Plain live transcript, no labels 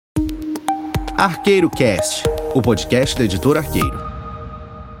Arqueiro Cast, o podcast da Editora Arqueiro.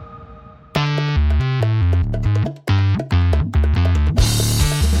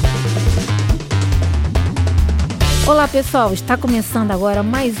 Olá pessoal, está começando agora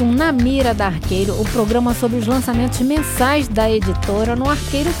mais um Na Mira da Arqueiro, o programa sobre os lançamentos mensais da editora no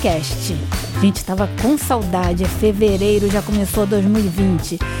Arqueiro Cast. Gente, estava com saudade, é fevereiro, já começou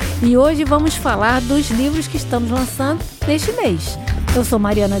 2020 e hoje vamos falar dos livros que estamos lançando neste mês. Eu sou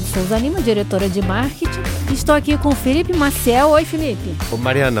Mariana de Souza Lima, diretora de marketing, e estou aqui com o Felipe Maciel. Oi Felipe. Oi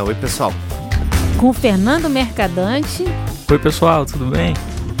Mariana, oi pessoal. Com o Fernando Mercadante. Oi pessoal, tudo bem?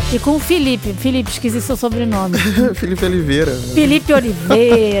 E com o Felipe, esqueci seu sobrenome. Felipe Oliveira. Felipe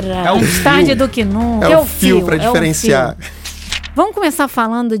Oliveira. É o Mais tarde do que nunca. É o fio para diferenciar. Vamos começar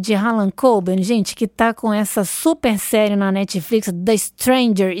falando de Harlan Coben, gente, que tá com essa super série na Netflix, The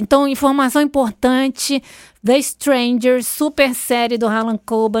Stranger. Então, informação importante, The Stranger, super série do Harlan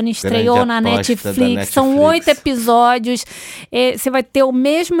Coben, estreou na Netflix. São 8 episódios. Você vai ter o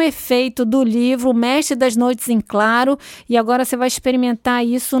mesmo efeito do livro, O Mestre das Noites em Claro, e agora você vai experimentar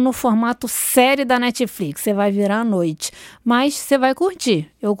isso no formato série da Netflix. Você vai virar à noite. Mas você vai curtir.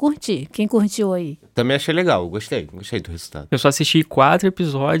 Eu curti. Quem curtiu aí? Também achei legal, gostei do resultado. Eu só assisti 4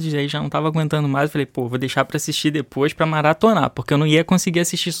 episódios, aí já não tava aguentando mais. Falei, vou deixar pra assistir depois pra maratonar, porque eu não ia conseguir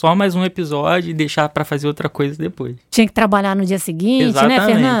assistir só mais um episódio e deixar pra fazer outra coisa depois. Tinha que trabalhar no dia seguinte,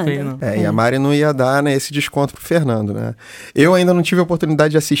 exatamente, né, Fernando? E a Mari não ia dar, né, esse desconto pro Fernando, né? Eu ainda não tive a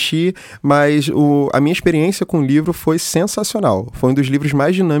oportunidade de assistir, mas a minha experiência com o livro foi sensacional. Foi um dos livros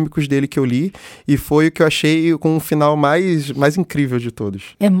mais dinâmicos dele que eu li e foi o que eu achei com um final mais incrível de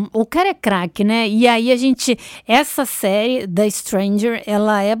todos. O cara é craque, né? E aí essa série, The Stranger,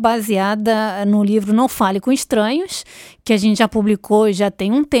 ela é baseada no livro Não Fale com Estranhos, que a gente já publicou já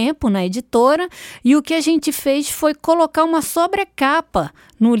tem um tempo na editora, e o que a gente fez foi colocar uma sobrecapa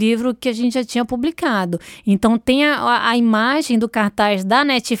no livro que a gente já tinha publicado. Então tem a imagem do cartaz da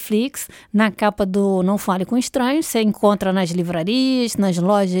Netflix na capa do Não Fale com Estranhos, você encontra nas livrarias, nas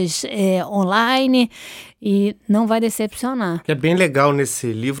lojas online, e não vai decepcionar. O que é bem legal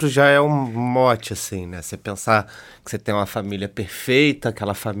nesse livro já é um mote, assim, né? Você pensar que você tem uma família perfeita,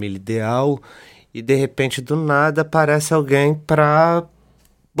 aquela família ideal, e de repente do nada aparece alguém para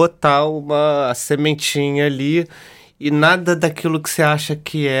botar uma sementinha ali e nada daquilo que você acha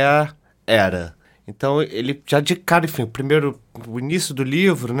que era. Então ele já de cara, enfim, o início do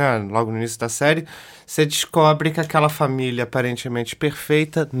livro, né, logo no início da série, você descobre que aquela família aparentemente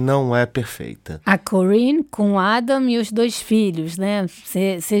perfeita não é perfeita. A Corinne com o Adam e os 2 filhos, né?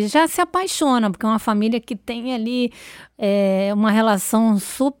 Você já se apaixona, porque é uma família que tem ali uma relação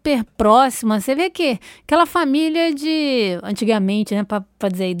super próxima. Você vê que aquela família de, antigamente, né, pra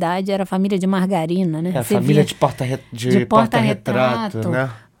dizer a idade, era a família de margarina, né? A família de porta-retrato, né?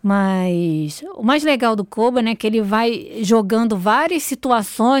 Mas o mais legal do Coben é que ele vai jogando várias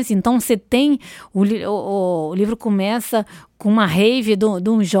situações. Então você tem o livro começa com uma rave de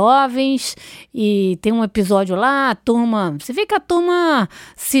uns jovens e tem um episódio lá, você vê que a turma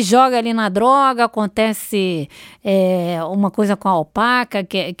se joga ali na droga, acontece uma coisa com a alpaca,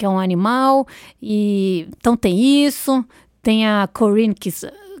 que é um animal, e então tem isso, tem a Corinne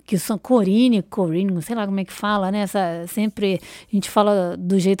que são Corinne, não sei lá como é que fala, né? Sempre a gente fala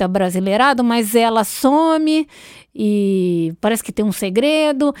do jeito abrasileirado, mas ela some e parece que tem um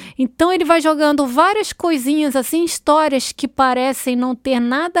segredo. Então ele vai jogando várias coisinhas assim, histórias que parecem não ter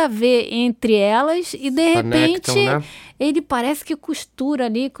nada a ver entre elas e de repente ele parece que costura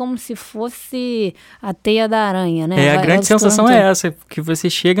ali como se fosse a teia da aranha, né? A grande sensação é essa, que você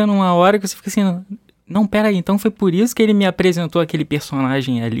chega numa hora que você fica assim... Não, peraí, então foi por isso que ele me apresentou aquele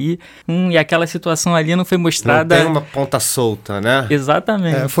personagem ali, e aquela situação ali não foi mostrada... Não tem uma ponta solta, né?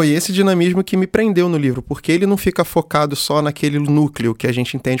 Exatamente. Foi esse dinamismo que me prendeu no livro, porque ele não fica focado só naquele núcleo que a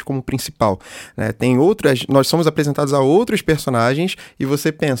gente entende como principal, né? Nós somos apresentados a outros personagens e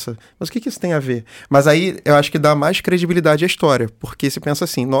você pensa, mas o que isso tem a ver? Mas aí eu acho que dá mais credibilidade à história, porque você pensa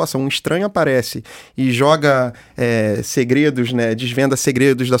assim, nossa, um estranho aparece e joga segredos, né? Desvenda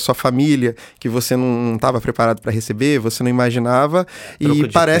segredos da sua família que você não estava preparado para receber, você não imaginava, e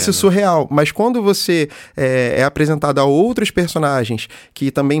parece surreal. Mas quando você é apresentado a outros personagens que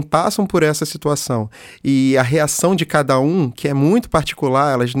também passam por essa situação, e a reação de cada um, que é muito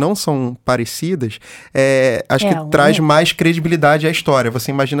particular, elas não são parecidas, acho que traz mais credibilidade à história. Você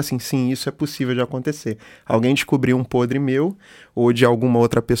imagina assim, sim, isso é possível de acontecer. Alguém descobriu um podre meu, ou de alguma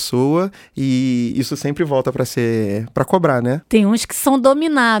outra pessoa, e isso sempre volta para cobrar, né? Tem uns que são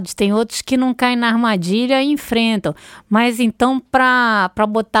dominados, tem outros que não caem na armadilha e enfrentam. Mas então, para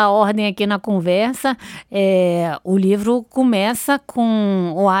botar ordem aqui na conversa, o livro começa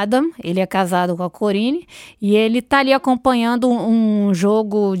com o Adam, ele é casado com a Corinne, e ele está ali acompanhando um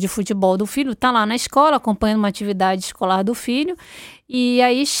jogo de futebol do filho, está lá na escola, acompanhando uma atividade escolar do filho, e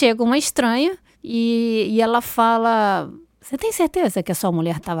aí chega uma estranha e ela fala: você tem certeza que a sua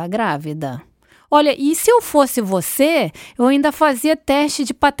mulher estava grávida? Olha, e se eu fosse você, eu ainda fazia teste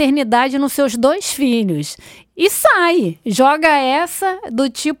de paternidade nos seus 2 filhos. E sai, joga essa do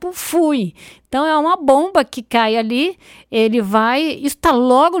tipo fui. Então é uma bomba que cai ali, ele vai, isso está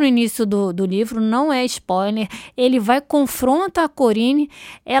logo no início do livro, não é spoiler, ele vai, confronta a Corinne,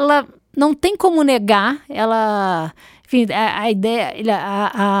 ela não tem como negar, ela... Enfim, a ideia,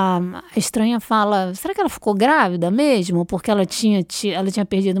 a estranha fala, será que ela ficou grávida mesmo? Porque ela tinha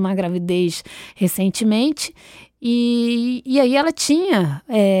perdido uma gravidez recentemente e aí ela tinha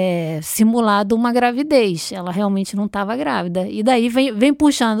simulado uma gravidez, ela realmente não estava grávida. E daí vem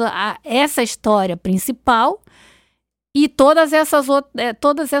puxando essa história principal e todas essas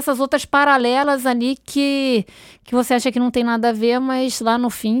outras paralelas ali que você acha que não tem nada a ver, mas lá no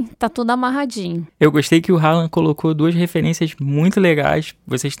fim tá tudo amarradinho. Eu gostei que o Harlan colocou 2 referências muito legais,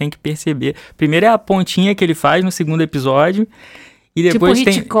 vocês têm que perceber. Primeiro é a pontinha que ele faz no segundo episódio, e depois tipo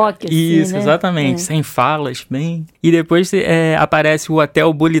tem... Hitchcock, assim, isso, né? exatamente, sem falas, bem... E depois aparece o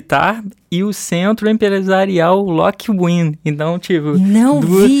Hotel Bolitar e o Centro Empresarial Lockwood. Então, tipo... Não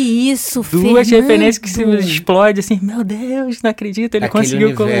vi isso, Duas Fernando. referências que se explode assim, meu Deus, não acredito, ele Aquele conseguiu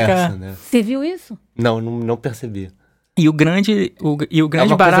universo, colocar. né? Você viu isso? Não percebi. E o grande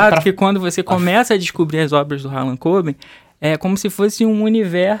uma barato coisa que quando você começa a descobrir as obras do Harlan Coben, é como se fosse um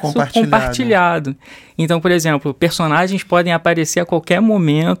universo compartilhado. Então, por exemplo, personagens podem aparecer a qualquer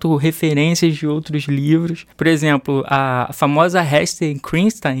momento, referências de outros livros. Por exemplo, a famosa Hester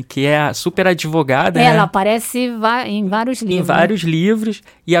Kreinstein, que é a super advogada. Ela aparece em vários livros. Em vários livros.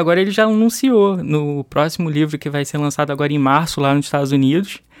 E agora ele já anunciou no próximo livro que vai ser lançado agora em março lá nos Estados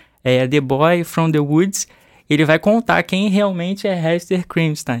Unidos, The Boy from the Woods. Ele vai contar quem realmente é Hester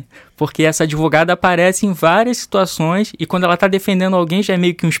Kreinstein, porque essa advogada aparece em várias situações e quando ela tá defendendo alguém já é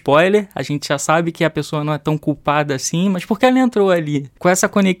meio que um spoiler, a gente já sabe que a pessoa não é tão culpada assim, mas porque ela entrou ali, com essa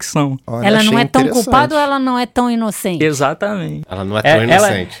conexão. Olha, ela não é tão interessante. culpada ou ela não é tão inocente? Exatamente. Ela não é tão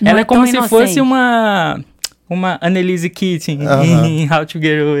inocente. Ela é como se fosse uma Annalise Keating em How to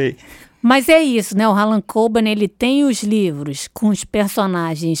Get Away. Mas é isso, né? O Harlan Coben, ele tem os livros com os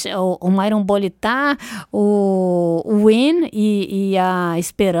personagens, o Myron Bolitar, o Wynne e a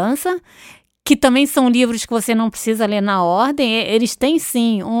Esperança, que também são livros que você não precisa ler na ordem. Eles têm,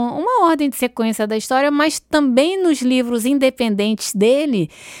 sim, uma ordem de sequência da história, mas também nos livros independentes dele,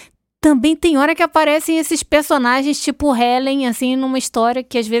 também tem hora que aparecem esses personagens tipo Helen, assim, numa história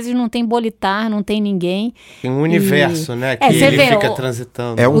que às vezes não tem Bolitar, não tem ninguém. Tem um universo, né? Que você ele vê, fica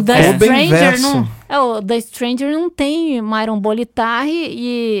transitando. É O um The Coben Stranger verso. o The Stranger não tem Myron Bolitar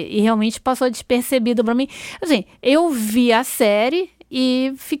e realmente passou despercebido pra mim. Assim, eu vi a série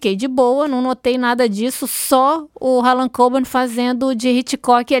e fiquei de boa, não notei nada disso, só o Harlan Coben fazendo de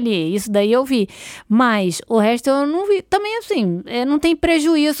Hitchcock ali, isso daí eu vi. Mas o resto eu não vi. Também, assim, não tem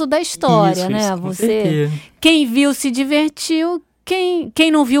prejuízo da história, né? Isso, com certeza. Quem viu se divertiu, quem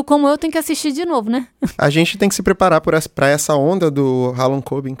não viu como eu tem que assistir de novo, né? A gente tem que se preparar para essa onda do Harlan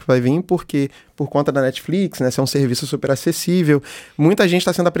Coben que vai vir, porque por conta da Netflix, né, ser um serviço super acessível, muita gente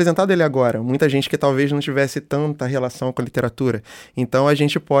está sendo apresentada ele agora, muita gente que talvez não tivesse tanta relação com a literatura. Então a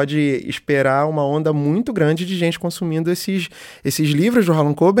gente pode esperar uma onda muito grande de gente consumindo esses livros do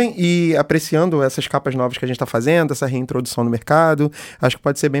Harlan Coben e apreciando essas capas novas que a gente está fazendo, essa reintrodução no mercado. Acho que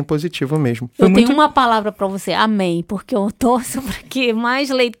pode ser bem positivo mesmo. Eu tenho uma palavra para você, amém, porque eu torço para que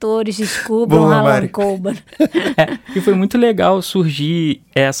mais leitores descubram Boa, Harlan Mari. Coben. E foi muito legal surgir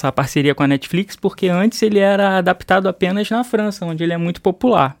essa parceria com a Netflix, porque antes ele era adaptado apenas na França, onde ele é muito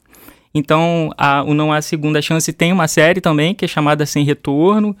popular. Então, o Não Há Segunda Chance tem uma série também, que é chamada Sem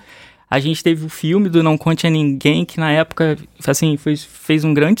Retorno. A gente teve o filme do Não Conte a Ninguém, que na época assim, fez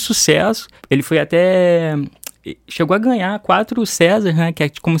um grande sucesso. Ele foi até... chegou a ganhar 4 César, né, que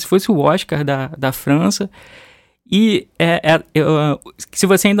é como se fosse o Oscar da França. E se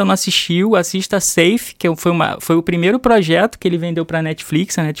você ainda não assistiu, assista Safe, que foi o primeiro projeto que ele vendeu para a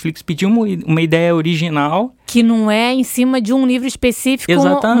Netflix. A Netflix pediu uma ideia original. Que não é em cima de um livro específico,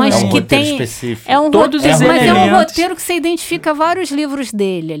 Exatamente. mas É um que roteiro tem... específico. É um Todos roteiro, os mas é um elementos. roteiro que você identifica vários livros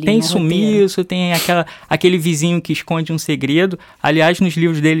dele ali. Tem no roteiro. sumiço, tem aquele vizinho que esconde um segredo. Aliás, nos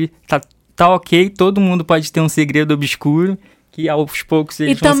livros dele tá ok, todo mundo pode ter um segredo obscuro. que aos poucos E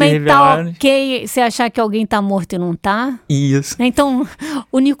eles vão ser também tá revelados. ok você achar que alguém tá morto e não tá. Isso. Então,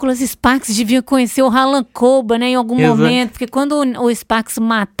 o Nicholas Sparks devia conhecer o Harlan Coben, né, em algum Exato. momento, porque quando o Sparks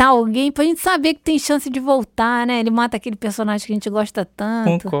matar alguém, pra gente saber que tem chance de voltar, né? Ele mata aquele personagem que a gente gosta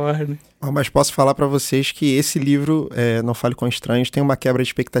tanto. Concordo. Mas posso falar para vocês que esse livro, Não Fale com Estranhos, tem uma quebra de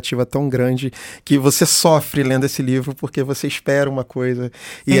expectativa tão grande que você sofre lendo esse livro porque você espera uma coisa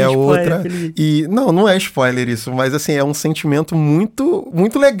e Sem é spoiler, outra. Felipe. E não é spoiler isso, mas assim, é um sentimento muito,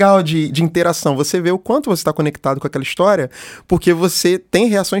 muito legal de interação. Você vê o quanto você está conectado com aquela história porque você tem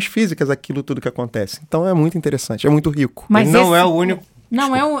reações físicas àquilo tudo que acontece. Então é muito interessante, é muito rico. Mas não esse- é o único.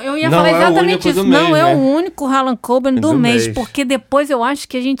 Não, eu ia Não falar é o exatamente único isso. do Não mês, é né? o único Harlan Coben do Do mês, mês. porque depois eu acho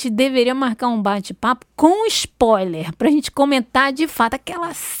que a gente deveria marcar um bate-papo com spoiler, pra gente comentar de fato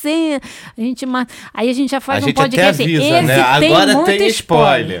aquela cena. Aí a gente já faz A um gente até podcast. avisa, Esse né? tem Agora muito tem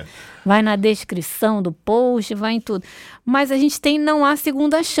spoiler. Vai na descrição do post, vai em tudo. Mas a gente tem Não Há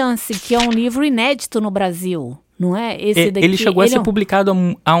Segunda Chance, que é um livro inédito no Brasil, não é? Esse daqui, Ele chegou a ser é um- publicado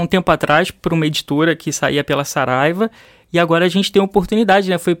há um tempo atrás por uma editora que saía pela Saraiva. E agora a gente tem a oportunidade,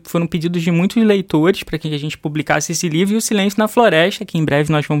 né? Foram pedidos de muitos leitores para que a gente publicasse esse livro. E O Silêncio na Floresta, que em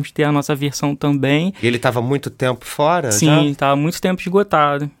breve nós vamos ter a nossa versão também. E ele estava muito tempo fora? Sim, estava há muito tempo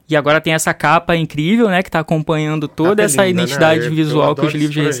esgotado. E agora tem essa capa incrível, né? Que está acompanhando toda Capa essa linda, identidade né? Eu visual que os adoro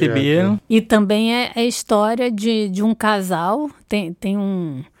livros esse projeto. receberam. E também é a história de um casal, tem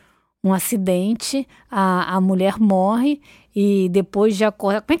um acidente, a mulher morre e depois de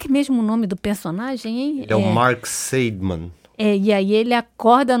acordar... Como é que é mesmo o nome do personagem, hein? Ele é o Mark Seidman. E aí ele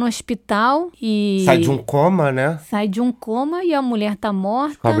acorda no hospital e... Sai de um coma, né? Sai de um coma e a mulher tá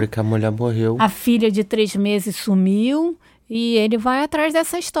morta. Descobre que a mulher morreu. A filha de 3 meses sumiu e ele vai atrás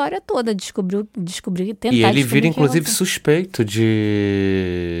dessa história toda, descobrir, tentar E ele descobrir vira, o que inclusive, aconteceu. suspeito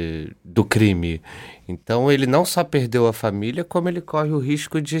do crime. Então, ele não só perdeu a família, como ele corre o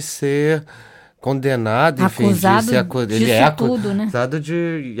risco de ser condenado, enfim, Acusado de ser disso tudo, né? acusado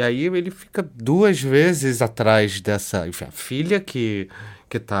de... E aí ele fica 2 vezes atrás dessa... Enfim, a filha que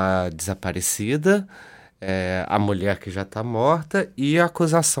tá desaparecida, a mulher que já tá morta e a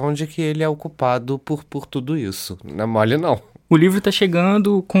acusação de que ele é o culpado por tudo isso. Não é mole, não. O livro está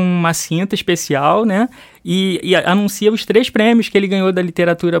chegando com uma cinta especial, né? E anuncia os 3 prêmios que ele ganhou da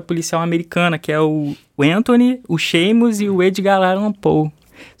literatura policial americana, que é o Anthony, o Seamus e o Edgar Allan Poe.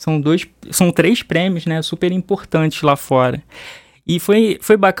 São 3 prêmios, né? Super importantes lá fora. E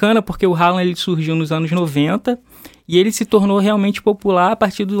foi bacana porque o Harlan ele surgiu nos anos 90 e ele se tornou realmente popular a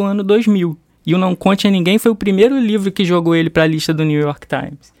partir do ano 2000. E o Não Conte a Ninguém foi o primeiro livro que jogou ele para a lista do New York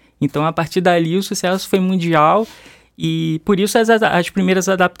Times. Então, a partir dali, o sucesso foi mundial. E por isso as primeiras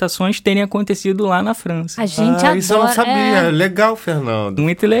adaptações terem acontecido lá na França. A gente adora. Isso eu não sabia. Legal, Fernando.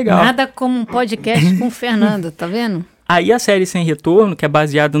 Muito legal. Nada como um podcast com o Fernando, tá vendo? Aí a série Sem Retorno, que é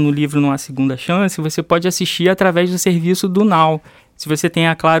baseada no livro Não Há Segunda Chance, você pode assistir através do serviço do Now. Se você tem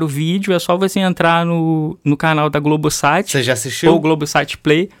a Claro Vídeo, é só você entrar no canal da Globosat. Você já assistiu? Ou Globosat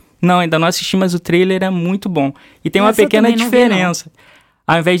Play. Não, ainda não assisti, mas o trailer é muito bom. E tem uma Essa eu pequena também não vi, diferença.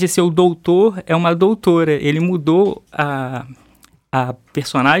 Ao invés de ser o doutor, é uma doutora. Ele mudou a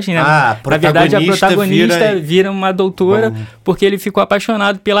personagem, né? Ah, Na verdade, a protagonista vira- vira uma doutora, Vamos. porque ele ficou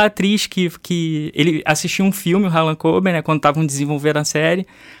apaixonado pela atriz que ele assistiu um filme, o Harlan Coben, né? Quando estavam desenvolvendo a série.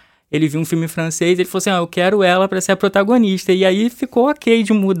 Ele viu um filme francês, ele falou assim, eu quero ela para ser a protagonista. E aí ficou ok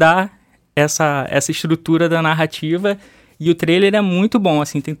de mudar essa estrutura da narrativa. E o trailer é muito bom,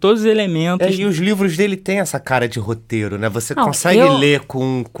 assim, tem todos os elementos. E os livros dele têm essa cara de roteiro, né? Você Não, consegue eu- ler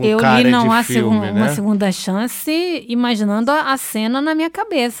com Eu cara li Não Há de filme, uma né? segunda chance, imaginando a cena na minha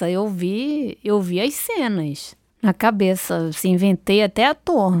cabeça. Eu vi as cenas na cabeça, assim, inventei até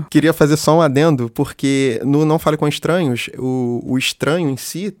ator. Queria fazer só um adendo, porque no Não Fale com Estranhos, o estranho em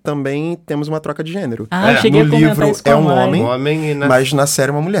si também temos uma troca de gênero. Eu cheguei no a comentar livro isso com é a um Mari. homem, Homem e mas na série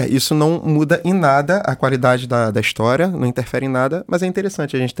é uma mulher. Isso não muda em nada a qualidade da história, não interfere em nada, mas é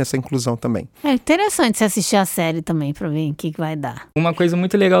interessante a gente ter essa inclusão também. É interessante você assistir a série também, pra ver o que vai dar. Uma coisa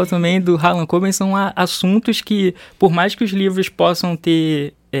muito legal também do Harlan Coben são assuntos que, por mais que os livros possam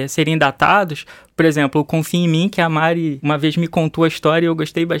serem datados, por exemplo, o Confia em Mim, que a Mari uma vez me contou a história e eu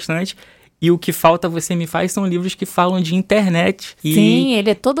gostei bastante, e O Que Falta Você Me Faz são livros que falam de internet. E, Sim, ele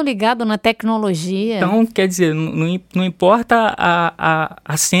é todo ligado na tecnologia. então, quer dizer, não importa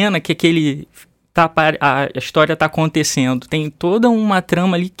a cena que a história está acontecendo, tem toda uma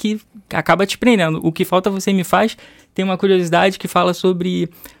trama ali que acaba te prendendo. O Que Falta Você Me Faz tem uma curiosidade que fala sobre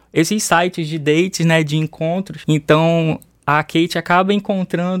esses sites de dates, né, de encontros. Então, a Kate acaba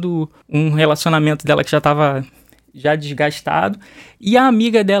encontrando um relacionamento dela que já estava já desgastado. E a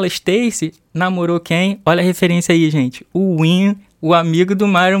amiga dela, Stacy, namorou quem? Olha a referência aí, gente. O Win, o amigo do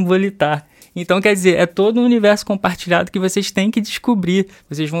Marion Bolitar. Então, quer dizer, é todo um universo compartilhado que vocês têm que descobrir.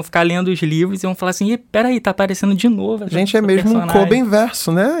 Vocês vão ficar lendo os livros e vão falar assim, peraí, tá aparecendo de novo. Gente, é mesmo um Coben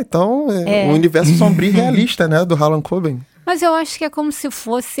verso, né? Então, um universo sombrio e realista, né? Do Harlan Coben. Mas eu acho que é como se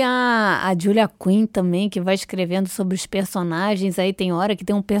fosse a Julia Quinn também, que vai escrevendo sobre os personagens. Aí tem hora que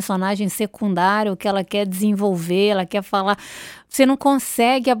tem um personagem secundário que ela quer desenvolver, ela quer falar. Você não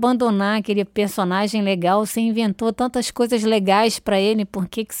consegue abandonar aquele personagem legal. Você inventou tantas coisas legais para ele. Por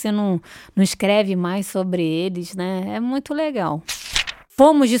que você não escreve mais sobre eles, né? É muito legal.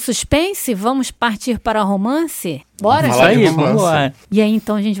 Fomos de suspense? Vamos partir para romance? Bora? Isso aí, vamos lá. E aí,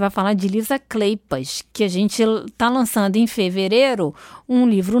 então, a gente vai falar de Lisa Kleypas, que a gente está lançando em fevereiro um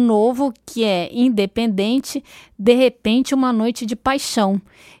livro novo que é independente, De Repente, Uma Noite de Paixão.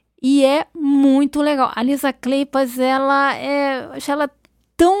 E é muito legal. A Lisa Kleypas, acho ela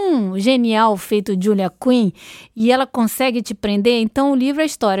tão genial, feito Julia Quinn, e ela consegue te prender. Então o livro é a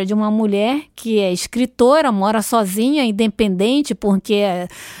história de uma mulher que é escritora, mora sozinha, independente, porque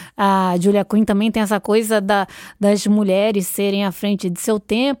a Julia Quinn também tem essa coisa das mulheres serem à frente de seu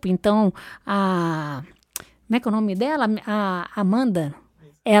tempo. Então como é que é o nome dela? A Amanda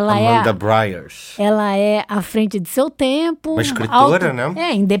Byers. Ela é à frente de seu tempo. Uma escritora,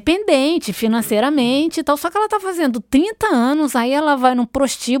 né? Independente financeiramente e tal. Só que ela tá fazendo 30 anos, aí ela vai num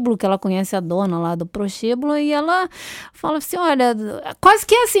prostíbulo, que ela conhece a dona lá do prostíbulo, e ela fala assim, olha, quase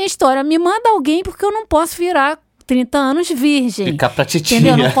que é assim a história, me manda alguém porque eu não posso virar 30 anos virgem. Ficar pra titia.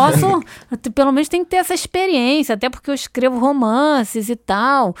 Entendeu? Não posso, pelo menos tem que ter essa experiência, até porque eu escrevo romances e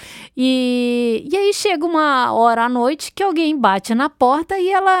tal. E aí chega uma hora à noite que alguém bate na porta e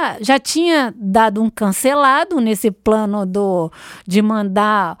ela já tinha dado um cancelado nesse plano de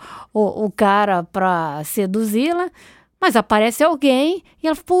mandar o cara pra seduzi-la. Mas aparece alguém e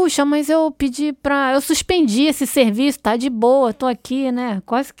ela, puxa, mas eu suspendi esse serviço, tá de boa, tô aqui, né?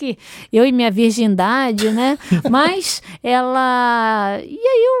 Quase que eu e minha virgindade, né? Mas e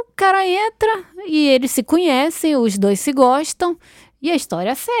aí o cara entra e eles se conhecem, os dois se gostam. E a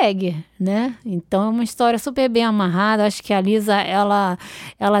história segue, né? Então é uma história super bem amarrada. Acho que a Lisa, ela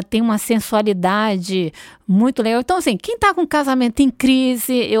tem uma sensualidade muito legal. Então, assim, quem tá com casamento em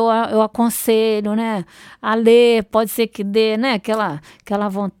crise, eu aconselho, né? A ler, pode ser que dê, né? Aquela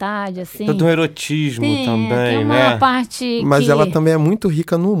vontade, assim. Todo um erotismo também, tem uma né? parte Mas ela também é muito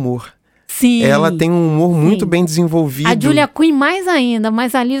rica no humor. Sim. Ela tem um humor muito bem desenvolvido. A Julia Quinn mais ainda,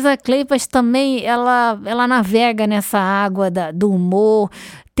 mas a Lisa Kleypas também, ela navega nessa água do humor.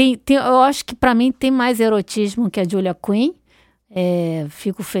 Eu acho que para mim tem mais erotismo que a Julia Quinn.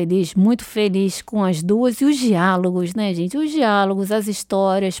 Fico feliz, muito feliz com as duas. E os diálogos, né, gente? Os diálogos, as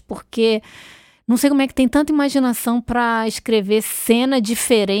histórias, porque não sei como é que tem tanta imaginação para escrever cena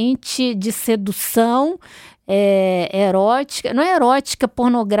diferente de sedução, erótica, não é erótica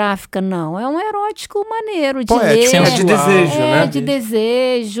pornográfica, não, é um erótico maneiro de ler, de desejo, né? De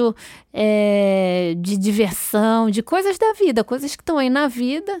desejo, de diversão, de coisas da vida, coisas que estão aí na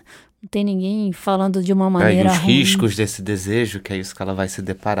vida. Não tem ninguém falando de uma maneira e os ruim. riscos desse desejo, que é isso que ela vai se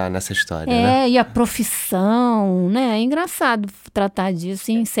deparar nessa história, né? E a profissão, né? É engraçado tratar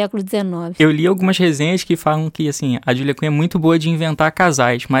disso em século XIX. Eu li algumas resenhas que falam que, assim, a Julia Quinn é muito boa de inventar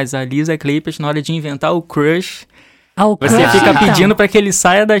casais, mas a Lisa Kleypas, na hora de inventar o crush, você fica pedindo para que ele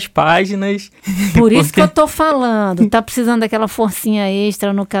saia das páginas. Por isso que eu tô falando. Tá precisando daquela forcinha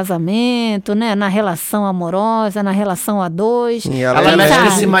extra no casamento, né? Na relação amorosa, na relação a dois. E ela mexe com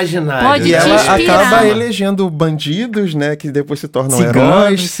esse imaginário. Pode e ela inspirar. acaba elegendo bandidos, né? Que depois se tornam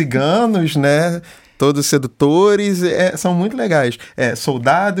heróis, ciganos, né? Todos sedutores, são muito legais.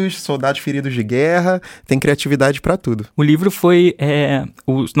 Soldados feridos de guerra, tem criatividade para tudo. O livro foi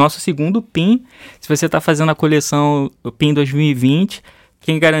o nosso segundo PIN. Se você está fazendo a coleção PIN 2020,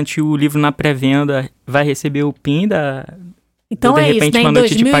 quem garantiu o livro na pré-venda vai receber o PIN Então de é repente, isso, né? Uma Em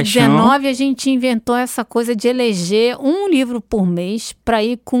Noite de 2019 a gente inventou essa coisa de eleger um livro por mês para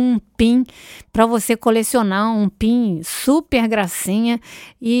ir com um PIN, para você colecionar um PIN super gracinha.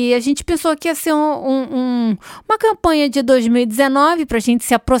 E a gente pensou que ia ser uma campanha de 2019 para a gente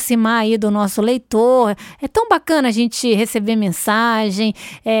se aproximar aí do nosso leitor. É tão bacana a gente receber mensagem,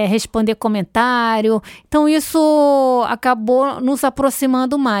 responder comentário. Então isso acabou nos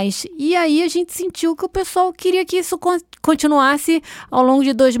aproximando mais. E aí a gente sentiu que o pessoal queria que isso continuasse continuasse ao longo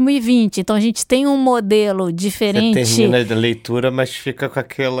de 2020. Então, a gente tem um modelo diferente. Você termina a leitura, mas fica com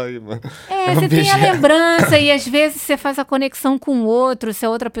aquela... Você tem a lembrança e às vezes você faz a conexão com o outro. Se a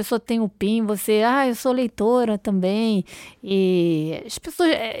outra pessoa tem o PIN, você... eu sou leitora também. E as pessoas...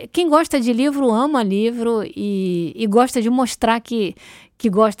 Quem gosta de livro, ama livro e gosta de mostrar que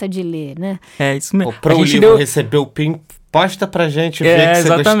gosta de ler, né? É isso mesmo. Para o livro receber o PIN, posta pra gente ver que você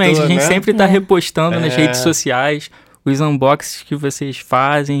exatamente. gostou, A gente né? sempre tá repostando nas redes sociais os unboxings que vocês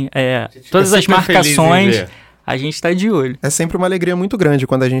fazem, todas as marcações, a gente tá de olho. É sempre uma alegria muito grande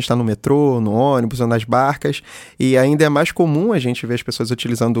quando a gente está no metrô, no ônibus ou nas barcas, e ainda é mais comum a gente ver as pessoas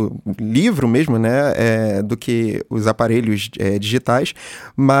utilizando livro mesmo, né, do que os aparelhos digitais,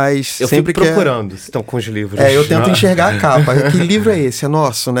 mas eu sempre fico procurando se estão com os livros. Eu tento enxergar a capa. Que livro é esse? É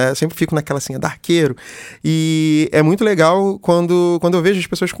nosso, né? Eu sempre fico naquela assim, da Arqueiro. E é muito legal quando eu vejo as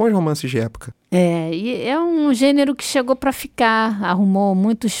pessoas com os romances de época. E é um gênero que chegou para ficar, arrumou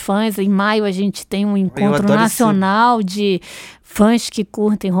muitos fãs. Em maio a gente tem um encontro nacional de fãs que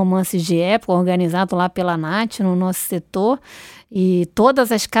curtem romances de época, organizado lá pela Nath, no nosso setor, e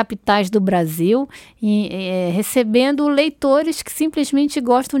todas as capitais do Brasil, recebendo leitores que simplesmente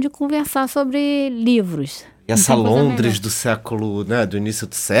gostam de conversar sobre livros. E essa Londres do século, né, do início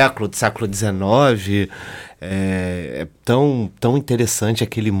do século XIX, é tão interessante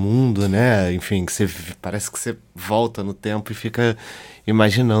aquele mundo, né? Enfim, que parece que você volta no tempo e fica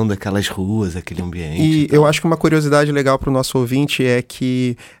imaginando aquelas ruas, aquele ambiente. E eu acho que uma curiosidade legal para o nosso ouvinte é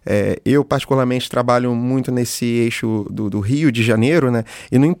que eu particularmente trabalho muito nesse eixo do Rio de Janeiro, né?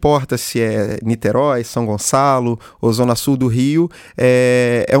 E não importa se é Niterói, São Gonçalo ou Zona Sul do Rio,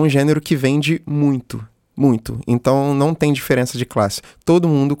 é um gênero que vende muito. Muito. Então não tem diferença de classe. Todo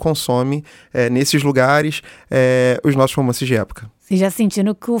mundo consome nesses lugares os nossos romances de época. Vocês já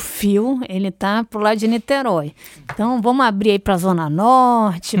sentindo que o fio, ele tá pro lado de Niterói. Então vamos abrir aí pra Zona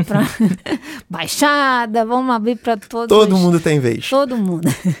Norte, pra Baixada, vamos abrir pra todos. Todo mundo tem vez. Todo mundo.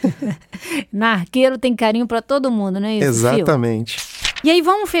 Na Arqueiro tem carinho pra todo mundo, não é isso, Exatamente. Fio? E aí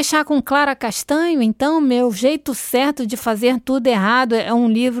vamos fechar com Clara Castanho, então, Meu Jeito Certo de Fazer Tudo Errado. É um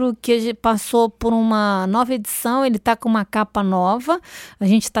livro que passou por uma nova edição, ele está com uma capa nova. A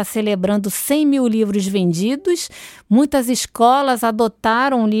gente está celebrando 100 mil livros vendidos. Muitas escolas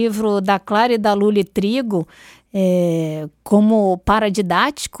adotaram o livro da Clara e da Luli Trigo como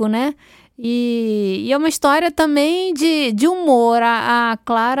paradidático, né? E é uma história também de humor. A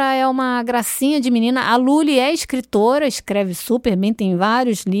Clara é uma gracinha de menina. A Luli é escritora, escreve super bem, tem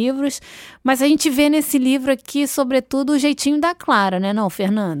vários livros. Mas a gente vê nesse livro aqui, sobretudo, o jeitinho da Clara, né, não,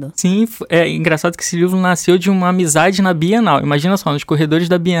 Fernando? Sim, é engraçado que esse livro nasceu de uma amizade na Bienal. Imagina só, nos corredores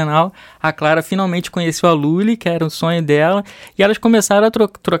da Bienal, a Clara finalmente conheceu a Luli, que era um sonho dela, e elas começaram a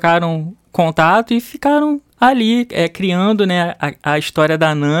trocaram contato e ficaram ali criando, né, a história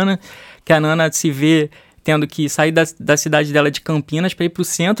da Nana, que a Nana se vê tendo que sair da cidade dela de Campinas para ir para o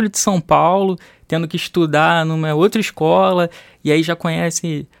centro de São Paulo, tendo que estudar numa outra escola, e aí já começa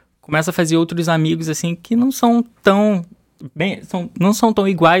a fazer outros amigos assim que não são tão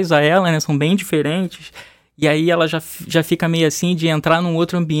iguais a ela, né? São bem diferentes. E aí ela já fica meio assim de entrar num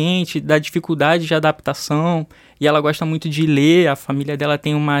outro ambiente, da dificuldade de adaptação. E ela gosta muito de ler, a família dela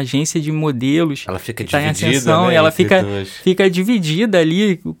tem uma agência de modelos. Ela fica dividida, em ascensão, né? E ela fica dividida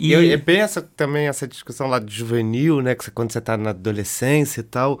ali. E é bem essa discussão lá de juvenil, né? Que quando você tá na adolescência e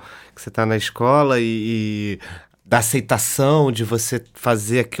tal, que você tá na escola e da aceitação de você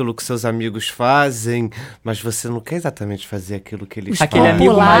fazer aquilo que seus amigos fazem, mas você não quer exatamente fazer aquilo que eles aquele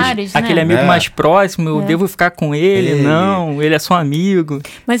fazem. Aquele amigo mais próximo, eu devo ficar com ele, não, ele é só amigo.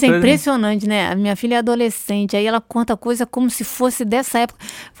 Mas é impressionante, né? A minha filha é adolescente, aí ela conta coisa como se fosse dessa época.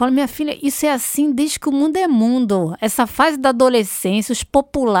 Fala, minha filha, isso é assim desde que o mundo é mundo. Essa fase da adolescência, os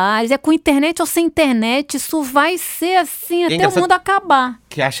populares, com internet ou sem internet, isso vai ser assim até o mundo acabar.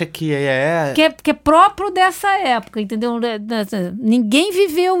 Que acha que Que é próprio dessa época, entendeu? Ninguém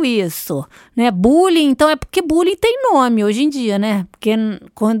viveu isso, né? Bullying, então é porque bullying tem nome hoje em dia, né? Porque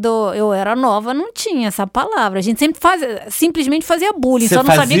quando eu era nova não tinha essa palavra. A gente sempre simplesmente fazia bullying, Você só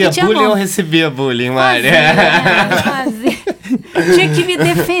não sabia que tinha bullying nome. ou recebia bullying, Mária? Tinha que me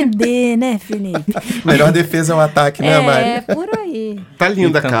defender, né, Felipe? Melhor defesa é o ataque, né, Mari? É, por aí. Tá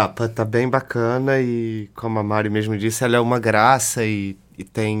linda a capa, tá bem bacana e, como a Mari mesmo disse, ela é uma graça e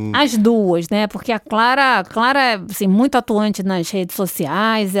tem... As duas, né? Porque a Clara é assim, muito atuante nas redes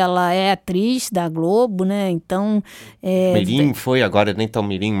sociais, ela é atriz da Globo, né? Então... Mirim foi, agora nem tão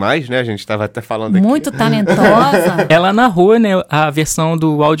mirim mais, né? A gente tava até falando aqui. Muito talentosa. Ela narrou, né, a versão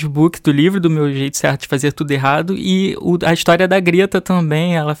do audiobook do livro, do Meu Jeito Certo de Fazer Tudo Errado, e a história da Greta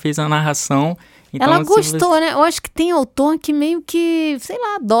também, ela fez a narração. Então, ela gostou, né? Eu acho que tem autor que meio que, sei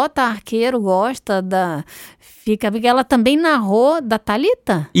lá, adota arqueiro, gosta da... Porque ela também narrou da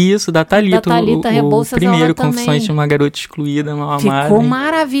Thalita? Isso, da Thalita. Da Thalita Rebouças, o primeiro ela Confissões também de uma Garota Excluída, Mal Amada. Ficou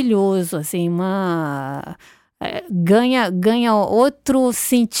maravilhoso, assim, ganha outro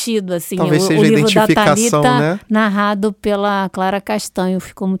sentido, assim. Talvez seja o livro da identificação, Thalita, né? narrado pela Clara Castanho,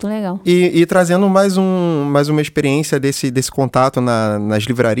 ficou muito legal. E trazendo mais uma experiência desse contato nas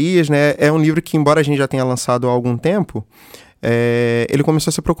livrarias, né? É um livro que, embora a gente já tenha lançado há algum tempo, ele começou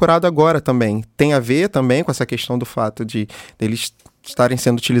a ser procurado agora também. Tem a ver também com essa questão do fato de eles estarem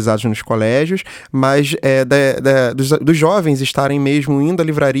sendo utilizados nos colégios, mas dos jovens estarem mesmo indo à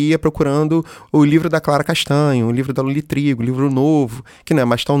livraria procurando o livro da Clara Castanho, o livro da Luli Trigo, o livro novo, que não é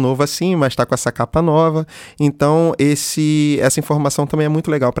mais tão novo assim, mas está com essa capa nova. Então, essa informação também é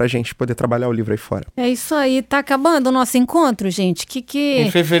muito legal para a gente poder trabalhar o livro aí fora. É isso aí, tá acabando o nosso encontro, gente. Em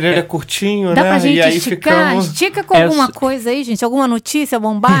fevereiro é curtinho, dá né? Pra gente e aí esticar, estica com alguma coisa aí, gente, alguma notícia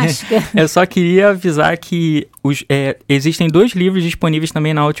bombástica. Eu só queria avisar que existem 2 livros disponíveis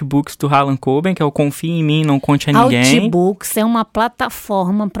também na Outbooks do Harlan Coben, que é o Confie em Mim, Não Conte a Ninguém. Outbooks é uma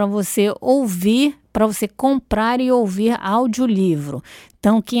plataforma para você ouvir, para você comprar e ouvir audiolivro.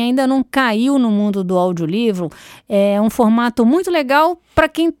 Então, quem ainda não caiu no mundo do audiolivro, é um formato muito legal para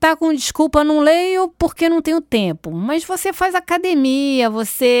quem está com desculpa, não leio porque não tenho tempo. Mas você faz academia,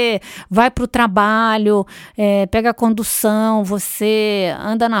 você vai para o trabalho, pega a condução, você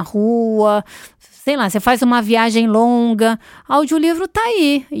anda na rua, sei lá, você faz uma viagem longa, audiolivro tá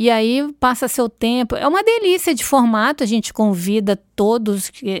aí, e aí passa seu tempo, é uma delícia de formato, a gente convida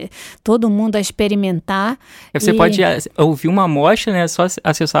todo mundo a experimentar. Você pode ouvir uma amostra, né, é só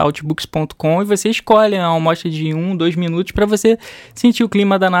acessar outbooks.com e você escolhe uma amostra de 1-2 minutos para você sentir o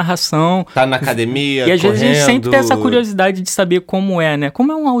clima da narração. Tá na academia, e às correndo, vezes a gente sempre tem essa curiosidade de saber como é, né,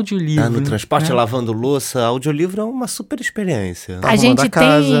 como é um audiolivro. Tá no transporte, né? Lavando louça, audiolivro é uma super experiência.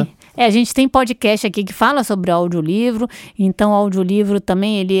 A gente tem podcast aqui que fala sobre audiolivro, então o audiolivro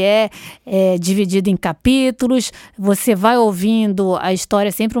também ele é dividido em capítulos, você vai ouvindo a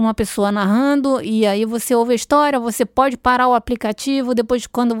história, sempre uma pessoa narrando, e aí você ouve a história, você pode parar o aplicativo, depois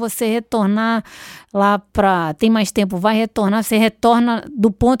quando você retornar lá tem mais tempo, vai retornar, você retorna do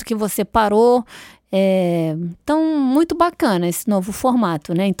ponto que você parou. Então, muito bacana esse novo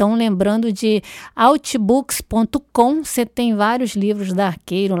formato, né? Então, lembrando de outbooks.com, você tem vários livros da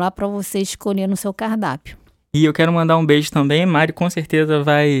Arqueiro lá para você escolher no seu cardápio. E eu quero mandar um beijo também, Mari com certeza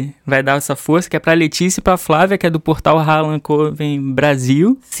vai dar essa força, que é pra Letícia e pra Flávia, que é do portal Harlan Coben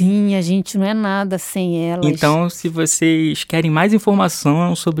Brasil. Sim, a gente não é nada sem elas. Então, se vocês querem mais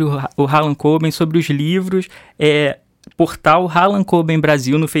informação sobre o Harlan Coben, sobre os livros, portal Harlan Coben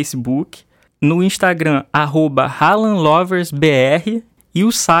Brasil no Facebook, no Instagram, @HarlanLoversBR e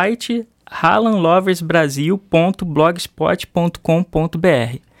o site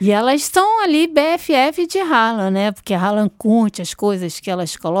harlanloversbrasil.blogspot.com.br. E elas estão ali BFF de Harlan, né? Porque Harlan curte as coisas que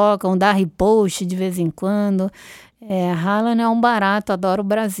elas colocam, dá repost de vez em quando. Harlan é um barato, adoro o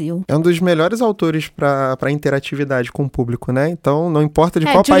Brasil. É um dos melhores autores para interatividade com o público, né? Então, não importa de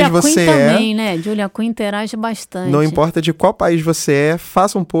qual Julia país você Quinn também, né? Julia Quinn interage bastante. Não importa de qual país você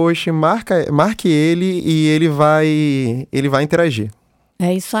faça um post, marque ele e ele vai interagir.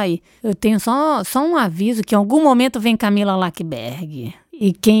 É isso aí. Eu tenho só um aviso, que em algum momento vem Camila Lackberg.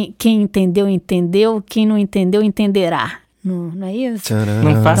 E quem entendeu, entendeu. Quem não entendeu, entenderá. Não é isso? Tcharam.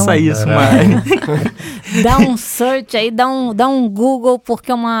 Não faça isso, Mari. Dá um search aí, dá um Google,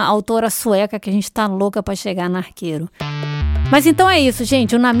 porque é uma autora sueca que a gente tá louca pra chegar na Arqueiro. Mas então é isso,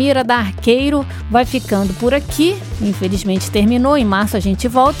 gente. O Na Mira da Arqueiro vai ficando por aqui. Infelizmente terminou. Em março a gente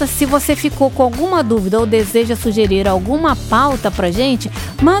volta. Se você ficou com alguma dúvida ou deseja sugerir alguma pauta pra gente,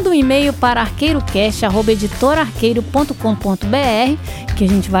 manda um e-mail para arqueirocast@editorarqueiro.com.br, que a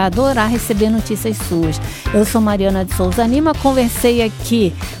gente vai adorar receber notícias suas. Eu sou Mariana de Souza Lima. Conversei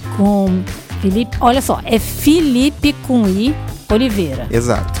aqui com Felipe. Olha só, é Felipe com I Oliveira.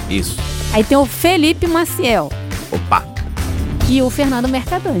 Exato. Isso. Aí tem o Felipe Maciel. Opa! E o Fernando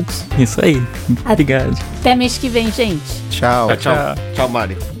Mercadante. Isso aí. Obrigado. Até mês que vem, gente. Tchau. Tchau,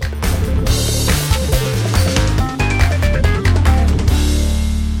 Mário.